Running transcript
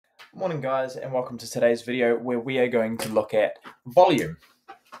Morning guys, and welcome to today's video where we are going to look at volume.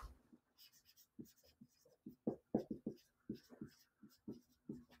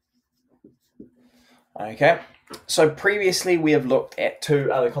 Okay, so previously we have looked at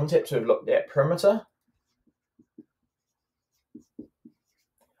two other concepts. We've looked at perimeter,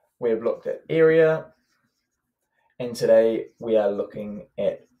 we have looked at area, and today we are looking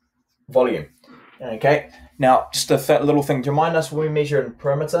at volume. Okay, now just a little thing to remind us: when we measure in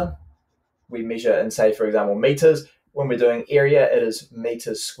perimeter, we measure in, say, for example, meters. When we're doing area, it is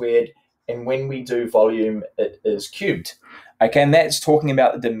meters squared, and when we do volume, it is cubed. Okay, and that's talking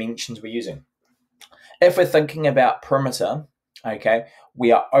about the dimensions we're using. If we're thinking about perimeter, okay,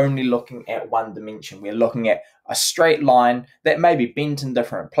 we are only looking at one dimension. We're looking at a straight line that may be bent in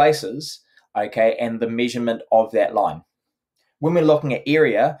different places, okay, and the measurement of that line. When we're looking at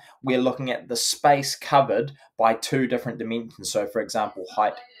area, we're looking at the space covered by two different dimensions. So, for example,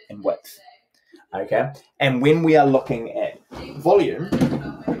 height and width. Okay, and when we are looking at volume,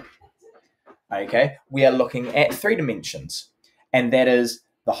 okay, we are looking at three dimensions, and that is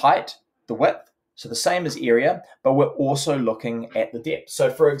the height, the width, so the same as area, but we're also looking at the depth. So,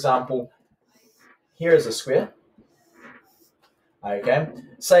 for example, here is a square. Okay,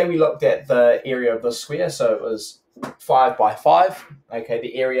 say we looked at the area of the square, so it was 5 by 5. Okay,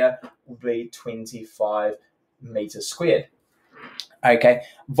 the area will be 25 meters squared. Okay,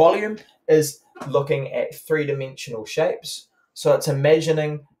 volume is looking at three-dimensional shapes. So it's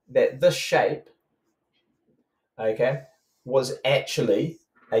imagining that this shape, okay, was actually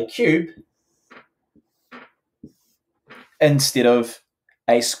a cube instead of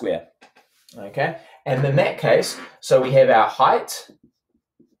a square. Okay, and in that case, so we have our height,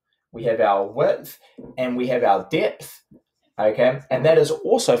 we have our width, and we have our depth. Okay, and that is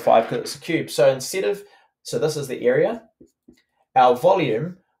also 5 because it's a cube. So so this is the area. Our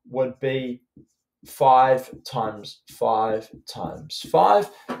volume would be 5 times 5 times 5,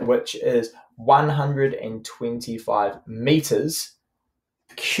 which is 125 meters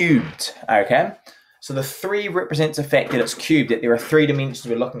cubed. Okay, so the 3 represents the fact that it's cubed, that there are 3 dimensions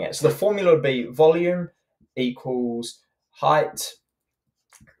we're looking at. So the formula would be volume equals height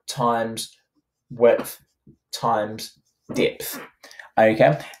times width times depth.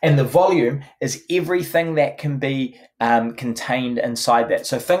 Okay, and the volume is everything that can be contained inside that.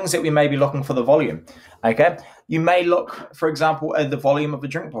 So things that we may be looking for the volume. Okay, you may look, for example, at the volume of a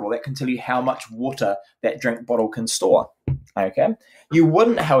drink bottle. That can tell you how much water that drink bottle can store. Okay, you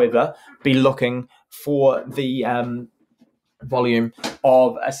wouldn't, however, be looking for the volume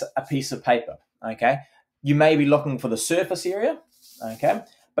of a piece of paper. Okay, you may be looking for the surface area. Okay,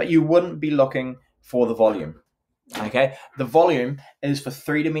 but you wouldn't be looking for the volume. Okay, the volume is for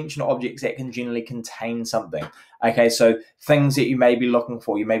three-dimensional objects that can generally contain something. Okay, so things that you may be looking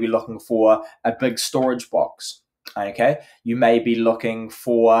for. You may be looking for a big storage box. Okay, you may be looking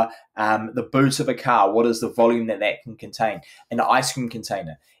for the boot of a car. What is the volume that can contain? An ice cream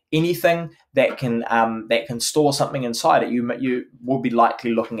container. Anything that can store something inside it, you will be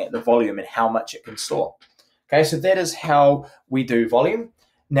likely looking at the volume and how much it can store. Okay, so that is how we do volume.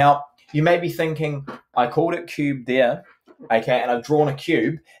 Now, you may be thinking, I called it cube there, okay, and I've drawn a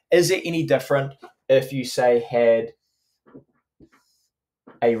cube. Is it any different if you, say, had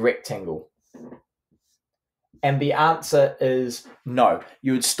a rectangle? And the answer is no.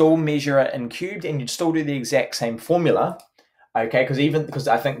 You would still measure it in cubed and you'd still do the exact same formula, okay, because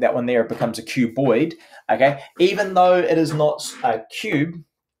I think that one there becomes a cuboid, okay, even though it is not a cube,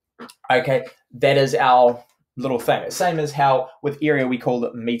 okay, that is our little thing. Same as how with area we call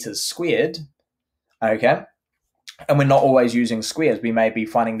it meters squared, okay, and we're not always using squares. We may be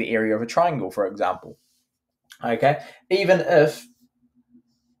finding the area of a triangle, for example, okay, even if,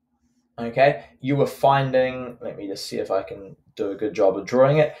 okay, you were finding, let me just see if I can do a good job of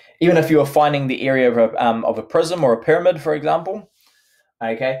drawing it, even if you were finding the area of a prism or a pyramid, for example,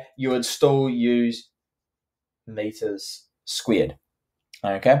 okay, you would still use meters squared.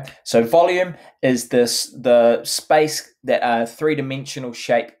 Okay, so volume is the space that a three-dimensional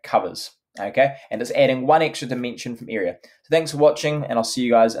shape covers. Okay, and it's adding one extra dimension from area. So thanks for watching, and I'll see you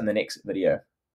guys in the next video.